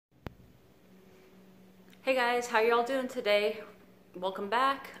Hey guys, how y'all doing today? Welcome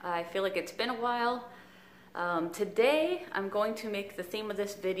back. I feel like it's been a while. Today I'm going to make the theme of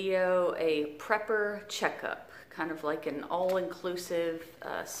this video a prepper checkup, kind of like an all-inclusive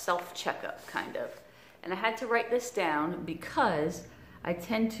self-checkup kind of. And I had to write this down because I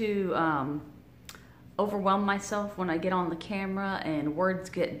tend to overwhelm myself when I get on the camera and words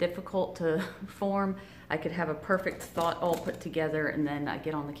get difficult to form. I could have a perfect thought all put together and then I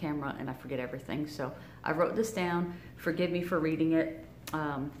get on the camera and I forget everything. So I wrote this down. Forgive me for reading it.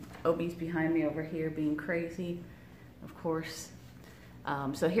 Obie's behind me over here being crazy, of course.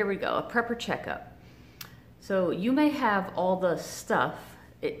 So here we go, a prepper checkup. So you may have all the stuff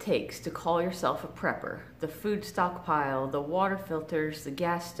it takes to call yourself a prepper. The food stockpile, the water filters, the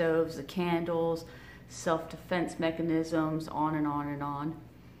gas stoves, the candles, self-defense mechanisms, on and on and on.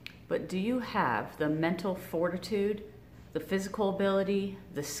 But do you have the mental fortitude, the physical ability,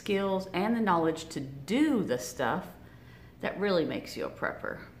 the skills, and the knowledge to do the stuff that really makes you a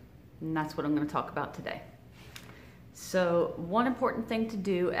prepper? And that's what I'm going to talk about today. So one important thing to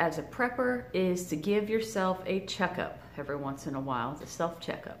do as a prepper is to give yourself a checkup every once in a while, the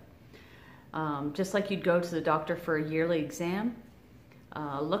self-checkup. Just like you'd go to the doctor for a yearly exam,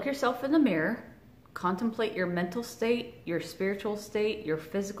 look yourself in the mirror, contemplate your mental state, your spiritual state, your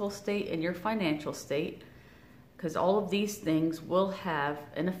physical state, and your financial state, because all of these things will have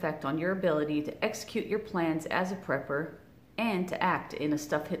an effect on your ability to execute your plans as a prepper and to act in a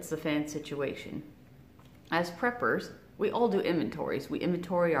stuff hits the fan situation. As preppers, we all do inventories. We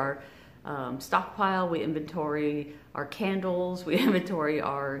inventory our stockpile, we inventory our candles, we inventory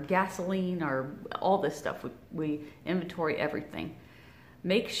our gasoline, all this stuff. We inventory everything.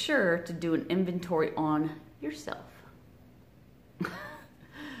 Make sure to do an inventory on yourself.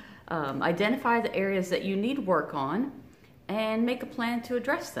 Identify the areas that you need work on and make a plan to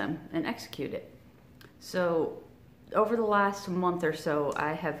address them and execute it. So over the last month or so,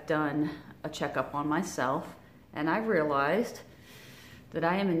 I have done a checkup on myself and I realized that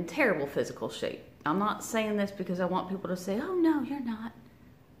I am in terrible physical shape. I'm not saying this because I want people to say, oh no, you're not.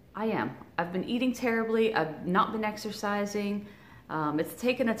 I am. I've been eating terribly. I've not been exercising. It's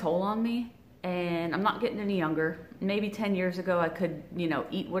taken a toll on me and I'm not getting any younger. Maybe 10 years ago I could,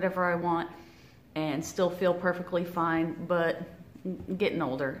 eat whatever I want and still feel perfectly fine, but I'm getting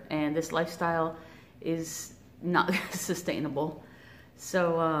older and this lifestyle is not sustainable.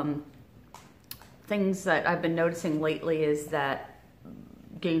 So things that I've been noticing lately is that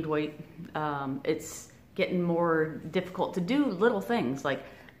gained weight. It's getting more difficult to do little things like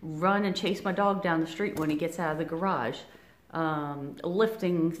run and chase my dog down the street when he gets out of the garage.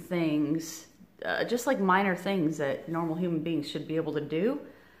 Lifting things, just like minor things that normal human beings should be able to do.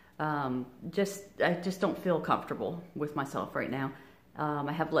 I just don't feel comfortable with myself right now.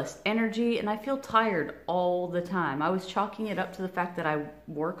 I have less energy and I feel tired all the time. I was chalking it up to the fact that I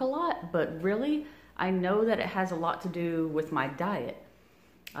work a lot, but really I know that it has a lot to do with my diet.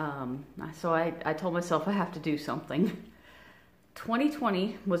 So I told myself I have to do something.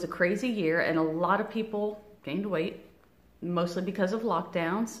 2020 was a crazy year and a lot of people gained weight. Mostly because of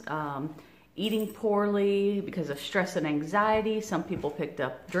lockdowns, eating poorly, because of stress and anxiety. Some people picked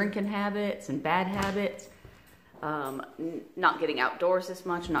up drinking habits and bad habits, not getting outdoors as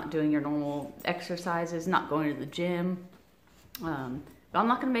much, not doing your normal exercises, not going to the gym. But I'm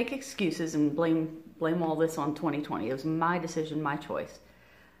not going to make excuses and blame all this on 2020. It was my decision, my choice.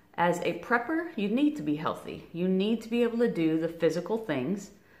 As a prepper, you need to be healthy. You need to be able to do the physical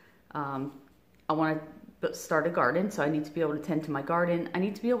things. I want to start a garden, so I need to be able to tend to my garden. I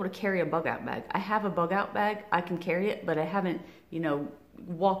need to be able to carry a bug out bag. I have a bug out bag, I can carry it, but I haven't,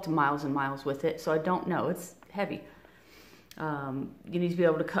 walked miles and miles with it, so I don't know, it's heavy. You need to be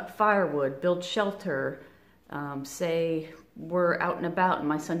able to cut firewood, build shelter, say we're out and about and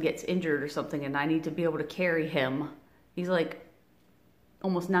my son gets injured or something and I need to be able to carry him. He's like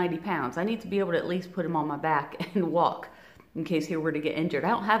almost 90 pounds. I need to be able to at least put him on my back and walk in case he were to get injured. I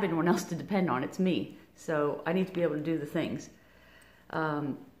don't have anyone else to depend on, it's me. So I need to be able to do the things.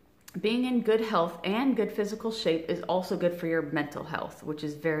 Being in good health and good physical shape is also good for your mental health, which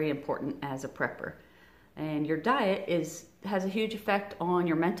is very important as a prepper. And your diet has a huge effect on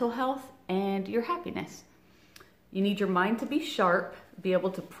your mental health and your happiness. You need your mind to be sharp, be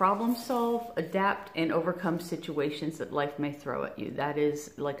able to problem solve, adapt, and overcome situations that life may throw at you. That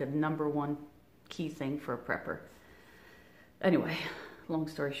is like a #1 key thing for a prepper. Anyway, long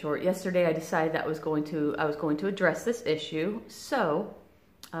story short, yesterday I decided that I was going to address this issue. So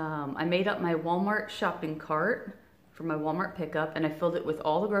I made up my Walmart shopping cart for my Walmart pickup and I filled it with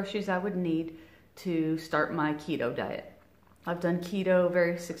all the groceries I would need to start my keto diet. I've done keto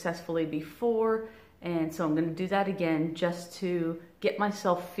very successfully before And so I'm going to do that again just to get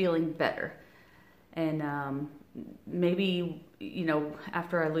myself feeling better. And maybe, you know,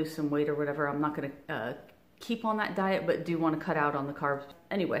 after I lose some weight or whatever, I'm not going to keep on that diet, but do want to cut out on the carbs.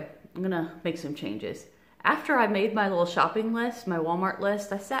 Anyway, I'm going to make some changes. After I made my little shopping list, my Walmart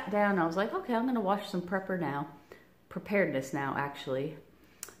list, I sat down and I was like, okay, I'm going to watch some preparedness now, actually.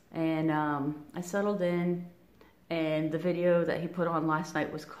 And I settled in, and the video that he put on last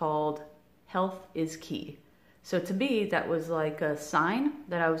night was called Health is Key. So to me, that was like a sign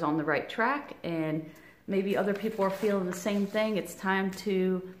that I was on the right track, and maybe other people are feeling the same thing. It's time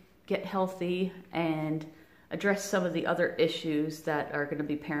to get healthy and address some of the other issues that are going to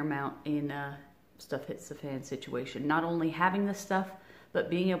be paramount in stuff hits the fan situation. Not only having the stuff, but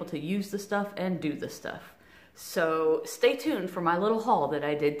being able to use the stuff and do the stuff. So stay tuned for my little haul that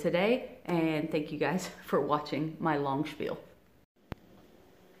I did today, and thank you guys for watching my long spiel.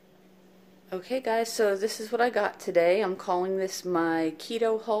 Okay guys, so this is what I got today. I'm calling this my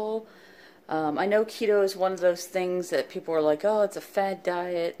keto haul. I know keto is one of those things that people are like, oh, it's a fad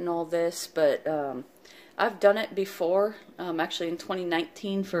diet and all this, but I've done it before, actually in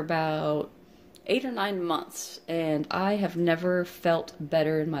 2019 for about 8 or 9 months, and I have never felt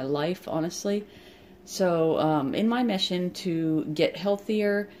better in my life, honestly. So in my mission to get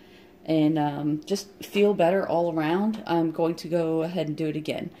healthier and just feel better all around, I'm going to go ahead and do it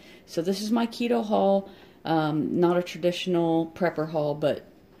again. So this is my keto haul, not a traditional prepper haul, but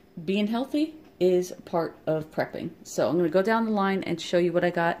being healthy is part of prepping. So I'm going to go down the line and show you what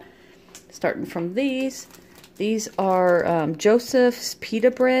I got, starting from these. These are Joseph's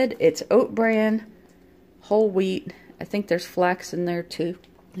pita bread. It's oat bran, whole wheat. I think there's flax in there too.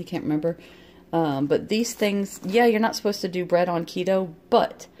 I can't remember. But these things, yeah, you're not supposed to do bread on keto,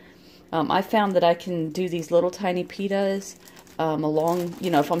 but I found that I can do these little tiny pitas along, you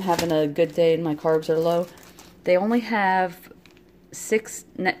know, if I'm having a good day and my carbs are low. They only have 6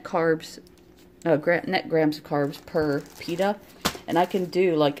 net carbs, net grams of carbs per pita. And I can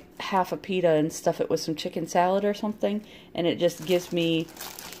do like half a pita and stuff it with some chicken salad or something. And it just gives me,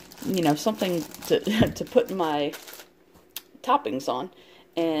 you know, something to, to put my toppings on.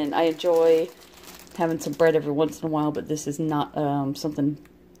 And I enjoy having some bread every once in a while, but this is not something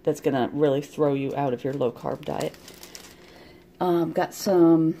that's going to really throw you out of your low-carb diet. Got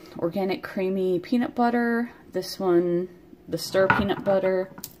some organic creamy peanut butter. This one, the Stir peanut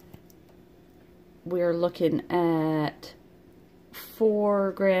butter. We're looking at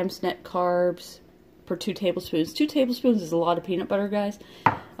 4 grams net carbs per 2 tablespoons. 2 tablespoons is a lot of peanut butter, guys.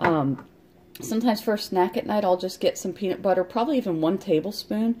 Sometimes for a snack at night, I'll just get some peanut butter, probably even 1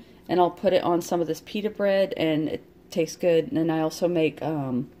 tablespoon, and I'll put it on some of this pita bread, and it tastes good. And I also make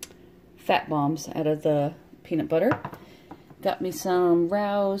fat bombs out of the peanut butter. Got me some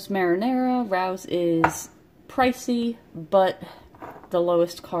Rouse marinara. Rouse is pricey, but the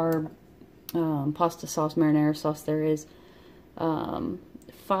lowest carb pasta sauce, marinara sauce there is.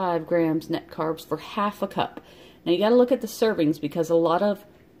 5 grams net carbs for half a cup. Now you got to look at the servings, because a lot of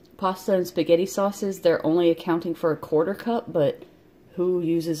pasta and spaghetti sauces, they're only accounting for a 1/4 cup, but who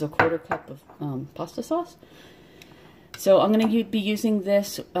uses a 1/4 cup of pasta sauce? So I'm going to be using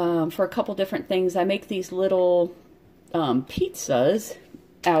this for a couple different things. I make these little pizzas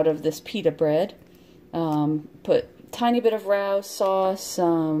out of this pita bread. Put tiny bit of Rouse sauce,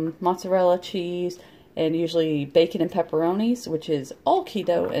 some mozzarella cheese, and usually bacon and pepperonis, which is all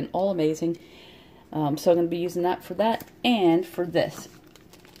keto and all amazing. So I'm going to be using that for that and for this.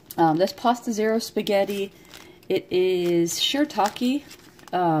 This Pasta Zero spaghetti, it is shirataki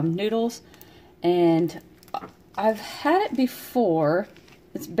noodles, and I've had it before.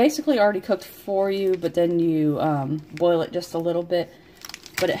 It's basically already cooked for you, but then you boil it just a little bit.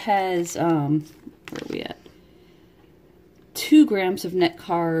 But it has, where are we at? 2 grams of net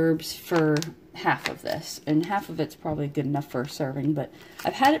carbs for half of this, and half of it's probably good enough for a serving. But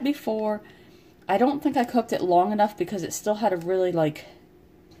I've had it before. I don't think I cooked it long enough, because it still had a really like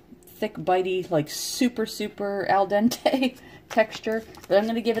thick, bitey, like super al dente texture. But I'm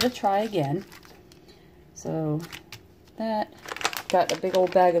going to give it a try again. So that, got a big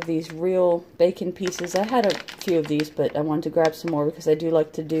old bag of these real bacon pieces. I had a few of these, but I wanted to grab some more because I do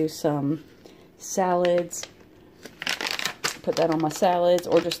like to do some salads. Put that on my salads,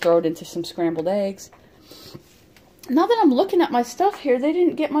 or just throw it into some scrambled eggs. Now that I'm looking at my stuff here, they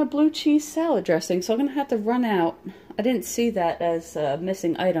didn't get my blue cheese salad dressing, so I'm going to have to run out. I didn't see that as a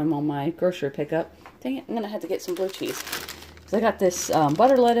missing item on my grocery pickup. Dang it, I'm going to have to get some blue cheese. So I got this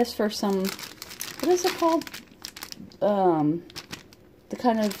butter lettuce for some, what is it called? The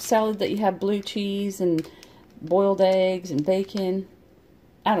kind of salad that you have blue cheese and boiled eggs and bacon.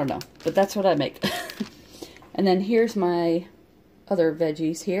 I don't know, but that's what I make. And then here's my other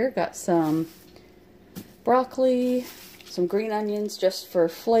veggies here. Got some broccoli, some green onions just for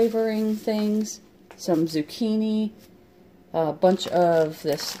flavoring things, some zucchini, a bunch of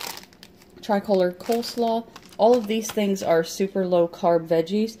this tricolor coleslaw. All of these things are super low carb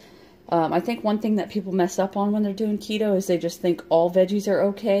veggies. I think one thing that people mess up on when they're doing keto is they just think all veggies are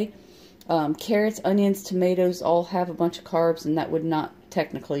okay. Carrots, onions, tomatoes all have a bunch of carbs, and that would not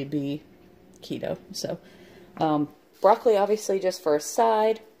technically be keto. So broccoli obviously just for a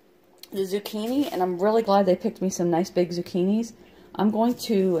side. The zucchini, and I'm really glad they picked me some nice big zucchinis. I'm going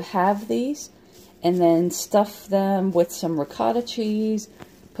to have these and then stuff them with some ricotta cheese,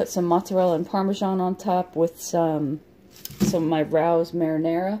 put some mozzarella and Parmesan on top with some of my Rao's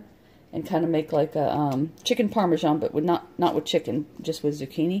marinara, and kind of make like a chicken Parmesan, but with not with chicken, just with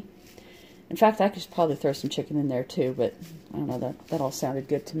zucchini. In fact, I could probably throw some chicken in there too, but I don't know, that all sounded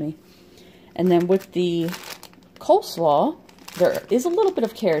good to me. And then with the coleslaw, there is a little bit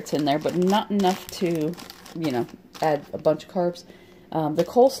of carrots in there, but not enough to, you know, add a bunch of carbs. The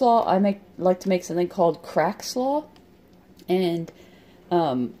coleslaw, I like to make something called crack slaw. And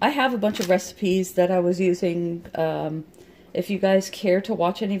I have a bunch of recipes that I was using. If you guys care to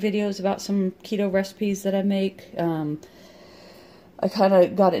watch any videos about some keto recipes that I make, I kind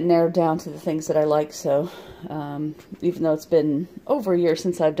of got it narrowed down to the things that I like. So even though it's been over a year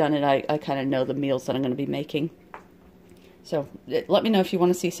since I've done it, I kind of know the meals that I'm going to be making. So let me know if you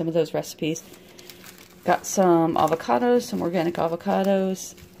want to see some of those recipes. Got some avocados, some organic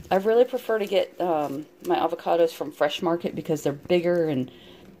avocados. I really prefer to get my avocados from Fresh Market because they're bigger and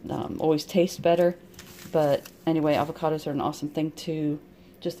always taste better. But anyway, avocados are an awesome thing to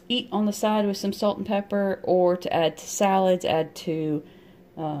just eat on the side with some salt and pepper, or to add to salads, add to,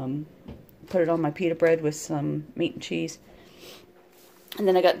 put it on my pita bread with some meat and cheese. And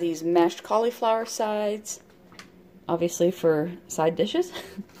then I got these mashed cauliflower sides, obviously for side dishes.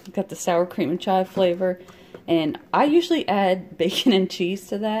 Got the sour cream and chive flavor, and I usually add bacon and cheese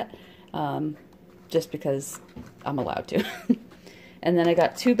to that, just because I'm allowed to. And then I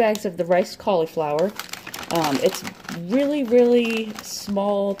got 2 bags of the riced cauliflower. It's really, really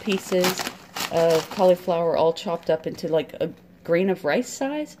small pieces of cauliflower all chopped up into like a grain of rice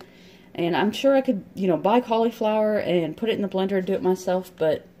size. And I'm sure I could, you know, buy cauliflower and put it in the blender and do it myself,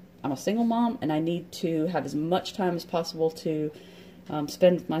 but I'm a single mom and I need to have as much time as possible to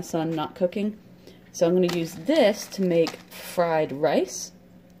spend with my son not cooking. So I'm going to use this to make fried rice.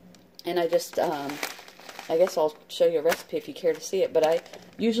 And I just, I guess I'll show you a recipe if you care to see it, but I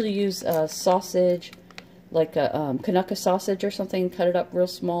usually use sausage, like a Canucka sausage or something, cut it up real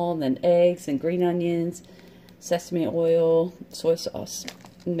small, and then eggs and green onions, sesame oil, soy sauce,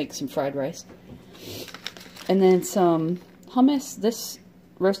 and make some fried rice. And then some hummus. This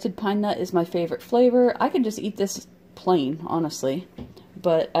roasted pine nut is my favorite flavor. I could just eat this plain, honestly,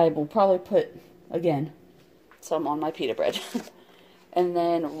 but I will probably put, again, some on my pita bread. And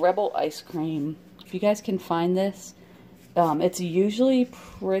then Rebel ice cream. If you guys can find this, it's usually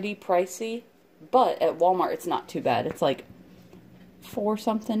pretty pricey, but at Walmart it's not too bad. It's like $4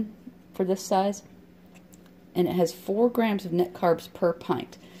 something for this size, and it has 4 grams of net carbs per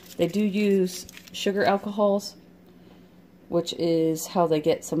pint. They do use sugar alcohols, which is how they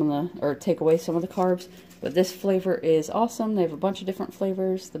get some of the, or take away some of the carbs. But this flavor is awesome. They have a bunch of different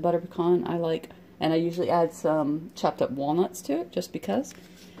flavors. The butter pecan I like, and I usually add some chopped up walnuts to it just because.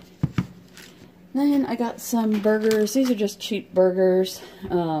 Then I got some burgers. These are just cheap burgers,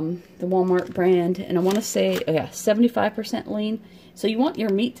 the Walmart brand, and I want to say, oh yeah, 75% lean. So you want your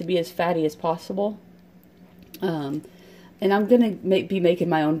meat to be as fatty as possible. And I'm going to be making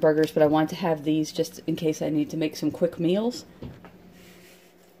my own burgers, but I wanted to have these just in case I need to make some quick meals.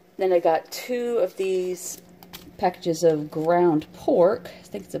 Then I got 2 of these packages of ground pork. I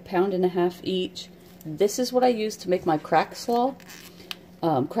think it's 1.5 pounds each. This is what I use to make my crack slaw.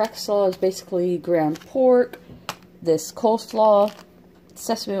 Crack slaw is basically ground pork, this coleslaw,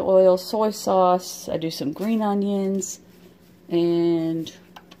 sesame oil, soy sauce. I do some green onions, and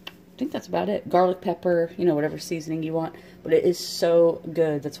I think that's about it. Garlic pepper, you know, whatever seasoning you want. But it is so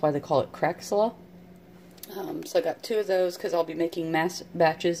good. That's why they call it crack slaw. So I got 2 of those because I'll be making mass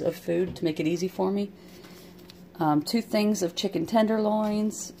batches of food to make it easy for me. 2 things of chicken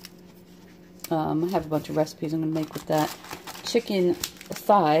tenderloins. I have a bunch of recipes I'm going to make with that. Chicken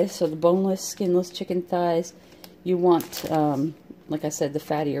thighs, so the boneless, skinless chicken thighs. You want, like I said, the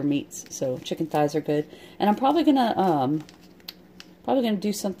fattier meats, so chicken thighs are good. And I'm probably gonna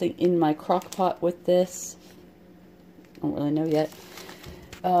do something in my crock pot with this. I don't really know yet.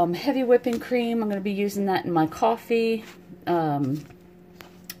 Heavy whipping cream. I'm gonna be using that in my coffee.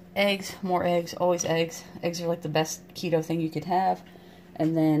 eggs, more eggs, always eggs. Eggs are like the best keto thing you could have.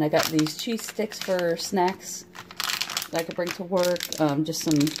 And then I got these cheese sticks for snacks that I could bring to work. Just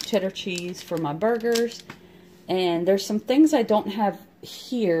some cheddar cheese for my burgers. And there's some things I don't have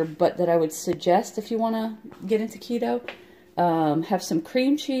here, but that I would suggest if you want to get into keto. Have some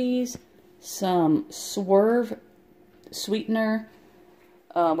cream cheese, some Swerve sweetener,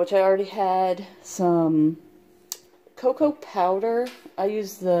 which I already had, some cocoa powder. I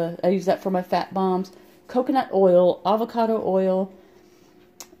use that for my fat bombs. Coconut oil, avocado oil.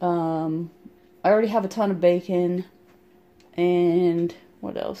 I already have a ton of bacon. And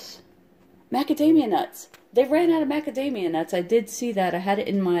what else? Macadamia nuts. They ran out of macadamia nuts. I did see that. I had it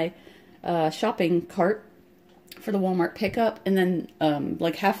in my shopping cart for the Walmart pickup. And then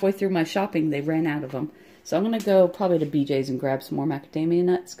like halfway through my shopping, they ran out of them. So I'm going to go probably to BJ's and grab some more macadamia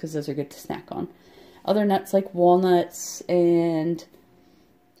nuts because those are good to snack on. Other nuts like walnuts and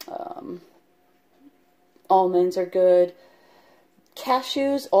almonds are good.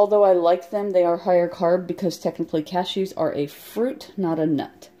 Cashews, although I like them, they are higher carb because technically cashews are a fruit, not a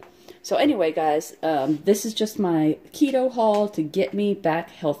nut. So anyway, guys, this is just my keto haul to get me back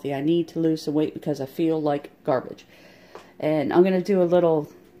healthy. I need to lose some weight because I feel like garbage. And I'm going to do a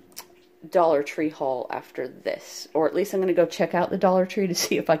little Dollar Tree haul after this. Or at least I'm going to go check out the Dollar Tree to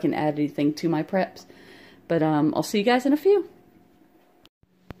see if I can add anything to my preps. But I'll see you guys in a few.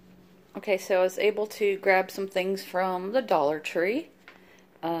 Okay, so I was able to grab some things from the Dollar Tree.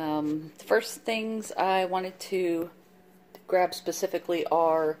 The first things I wanted to grab specifically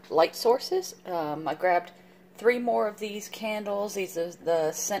are light sources. I grabbed 3 more of these candles. These are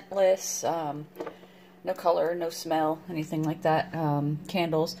the scentless, no color, no smell, anything like that,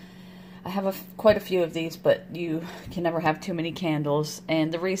 candles. I have quite a few of these, but you can never have too many candles.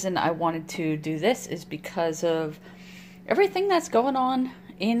 And the reason I wanted to do this is because of everything that's going on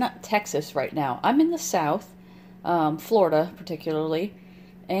in Texas right now. I'm in the South, Florida particularly,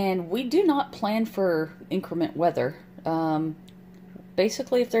 and we do not plan for inclement weather.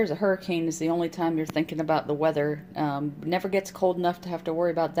 Basically, if there's a hurricane is the only time you're thinking about the weather. Never gets cold enough to have to worry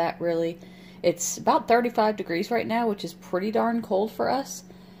about that, really. It's about 35 degrees right now, which is pretty darn cold for us.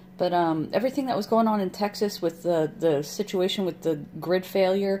 But everything that was going on in Texas with the situation with the grid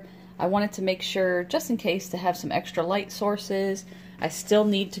failure, I wanted to make sure, just in case, to have some extra light sources. I still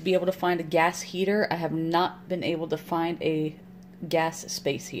need to be able to find a gas heater. I have not been able to find a gas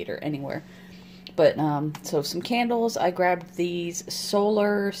space heater anywhere. But, so some candles. I grabbed these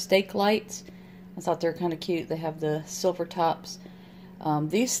solar stake lights. I thought they were kind of cute. They have the silver tops.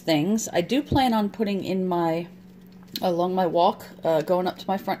 These things, I do plan on putting in along my walk, going up to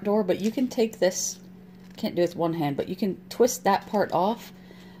my front door, but you can take this, can't do it with one hand, but you can twist that part off.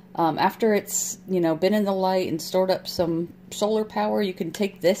 After it's, been in the light and stored up some solar power, you can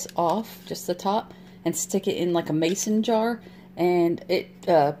take this off, just the top, and stick it in like a mason jar, and it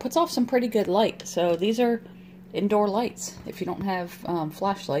puts off some pretty good light. So these are indoor lights, if you don't have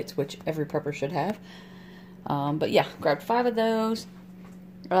flashlights, which every prepper should have. But yeah, grabbed 5 of those.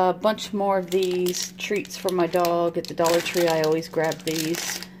 A bunch more of these treats for my dog at the Dollar Tree. I always grab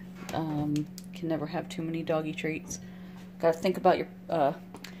these. Can never have too many doggy treats. Gotta think about your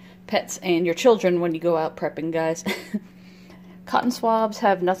pets and your children when you go out prepping, guys. Cotton swabs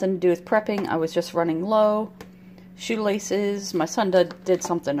have nothing to do with prepping. I was just running low. Shoelaces. My son did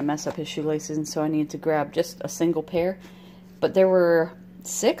something to mess up his shoelaces, and so I needed to grab just a single pair. But there were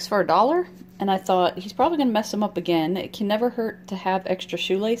 6 for $1. And I thought, he's probably going to mess them up again. It can never hurt to have extra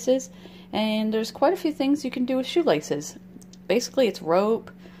shoelaces. And there's quite a few things you can do with shoelaces. Basically, it's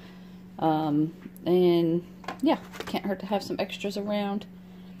rope. And yeah, can't hurt to have some extras around.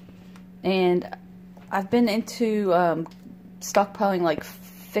 And I've been into stockpiling like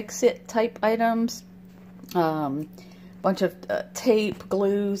fix-it type items. Bunch of tape,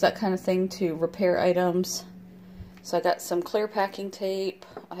 glues, that kind of thing to repair items. So I got some clear packing tape.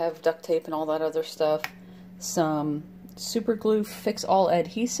 I have duct tape and all that other stuff. Some super glue fix all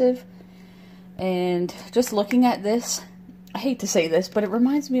adhesive. And just looking at this, I hate to say this, but it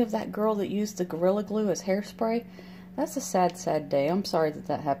reminds me of that girl that used the Gorilla Glue as hairspray. That's a sad, sad day. I'm sorry that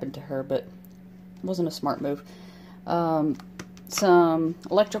that happened to her, but it wasn't a smart move. Some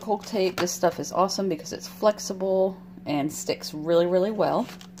electrical tape. This stuff is awesome because it's flexible and sticks really, really well.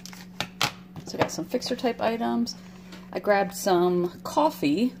 So I got some fixer type items. I grabbed some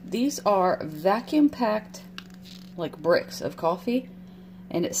coffee. These are vacuum packed like bricks of coffee,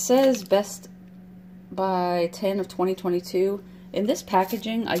 and it says best by 10 of 2022. In this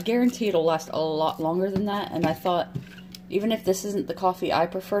packaging, I guarantee it'll last a lot longer than that. And I thought, even if this isn't the coffee I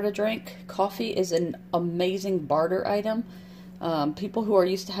prefer to drink, coffee is an amazing barter item. People who are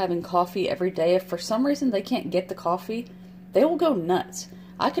used to having coffee every day, if for some reason they can't get the coffee, they will go nuts.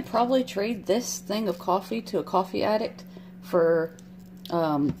 I could probably trade this thing of coffee to a coffee addict for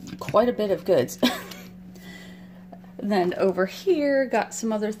quite a bit of goods. Then over here, got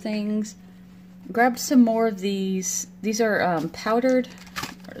some other things. Grabbed some more of these. These are powdered,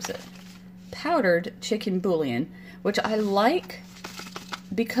 what is it? Powdered chicken bouillon, which I like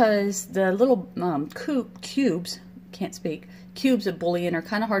because the little cubes, can't speak, cubes of bouillon are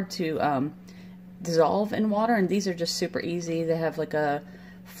kind of hard to dissolve in water, and these are just super easy. They have like a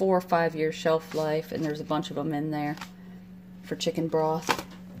 4 or 5 year shelf life, and there's a bunch of them in there for chicken broth.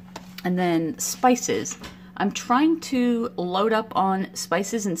 And then spices. I'm trying to load up on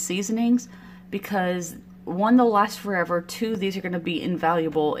spices and seasonings because one, they'll last forever. Two, these are going to be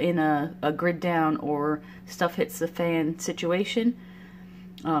invaluable in a grid down or stuff hits the fan situation.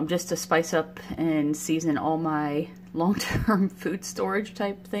 Just to spice up and season all my long-term food storage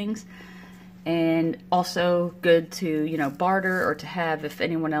type things. And also good to, you know, barter or to have if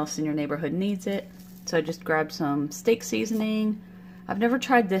anyone else in your neighborhood needs it. So I just grabbed some steak seasoning. I've never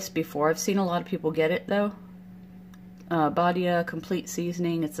tried this before. I've seen a lot of people get it though. Badia Complete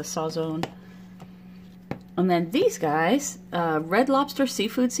Seasoning. It's a Sazon. And then these guys, Red Lobster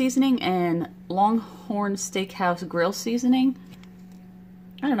Seafood Seasoning and Longhorn Steakhouse Grill Seasoning.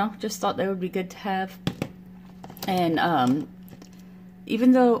 I don't know, just thought they would be good to have. And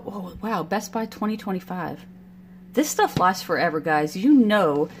even though, oh wow, Best Buy 2025. This stuff lasts forever, guys. You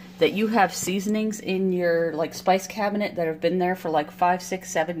know that you have seasonings in your like spice cabinet that have been there for like 5, 6,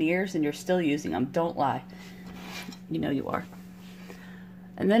 7 years and you're still using them. Don't lie. You know you are.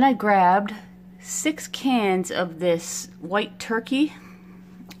 And then I grabbed 6 cans of this white turkey.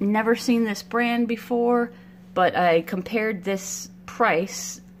 Never seen this brand before, but I compared this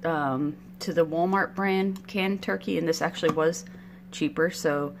price to the Walmart brand canned turkey, and this actually was cheaper.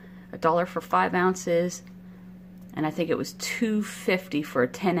 So $1 for 5 ounces, and I think it was $2.50 for a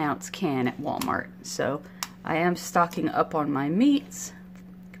 10-ounce can at Walmart. So I am stocking up on my meats.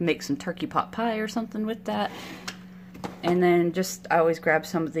 Can make some turkey pot pie or something with that. And then just, I always grab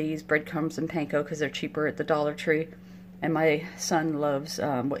some of these breadcrumbs and panko because they're cheaper at the Dollar Tree. And my son loves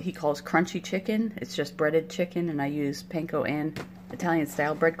what he calls crunchy chicken. It's just breaded chicken, and I use panko and Italian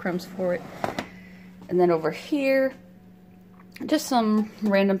style breadcrumbs for it. And then over here, just some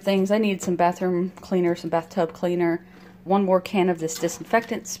random things. I need some bathroom cleaner, some bathtub cleaner, 1 more can of this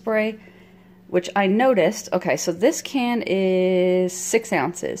disinfectant spray, which I noticed, okay, so this can is 6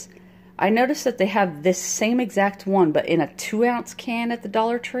 ounces. I noticed that they have this same exact one, but in a 2-ounce can at the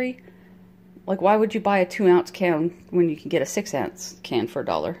Dollar Tree. Like, why would you buy a 2-ounce can when you can get a 6-ounce can for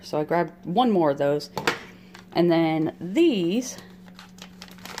 $1? So I grabbed 1 more of those. And then these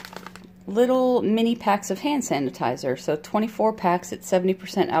little mini packs of hand sanitizer. So 24 packs at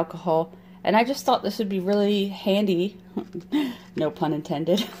 70% alcohol. And I just thought this would be really handy, no pun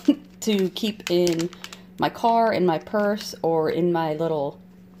intended, to keep in my car, in my purse, or in my little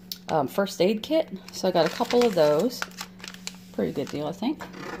first aid kit. So I got a couple of those. Pretty good deal, I think.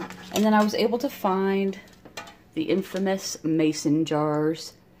 And then I was able to find the infamous mason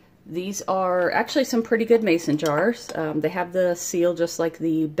jars. These are actually some pretty good mason jars. They have the seal just like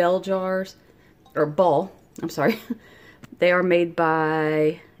the bell jars, or ball, I'm sorry. They are made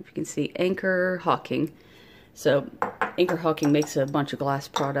by, if you can see, Anchor Hawking. So Anchor Hawking makes a bunch of glass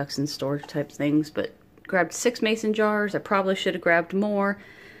products and storage type things, but grabbed 6 mason jars. I probably should have grabbed more.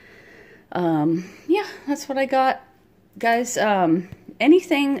 Yeah, that's what I got. Guys,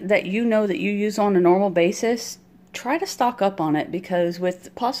 anything that you know that you use on a normal basis, try to stock up on it, because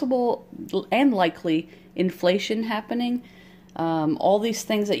with possible and likely inflation happening, all these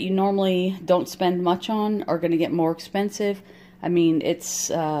things that you normally don't spend much on are going to get more expensive. I mean, it's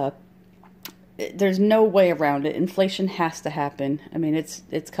there's no way around it. Inflation has to happen. I mean,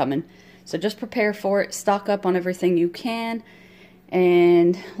 it's coming. So just prepare for it. Stock up on everything you can.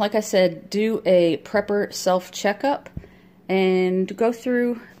 And like I said, do a prepper self-checkup and go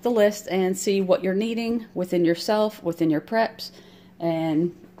through the list and see what you're needing within yourself, within your preps,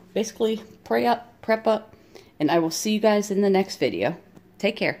 and basically prep up. And I will see you guys in the next video.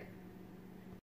 Take care.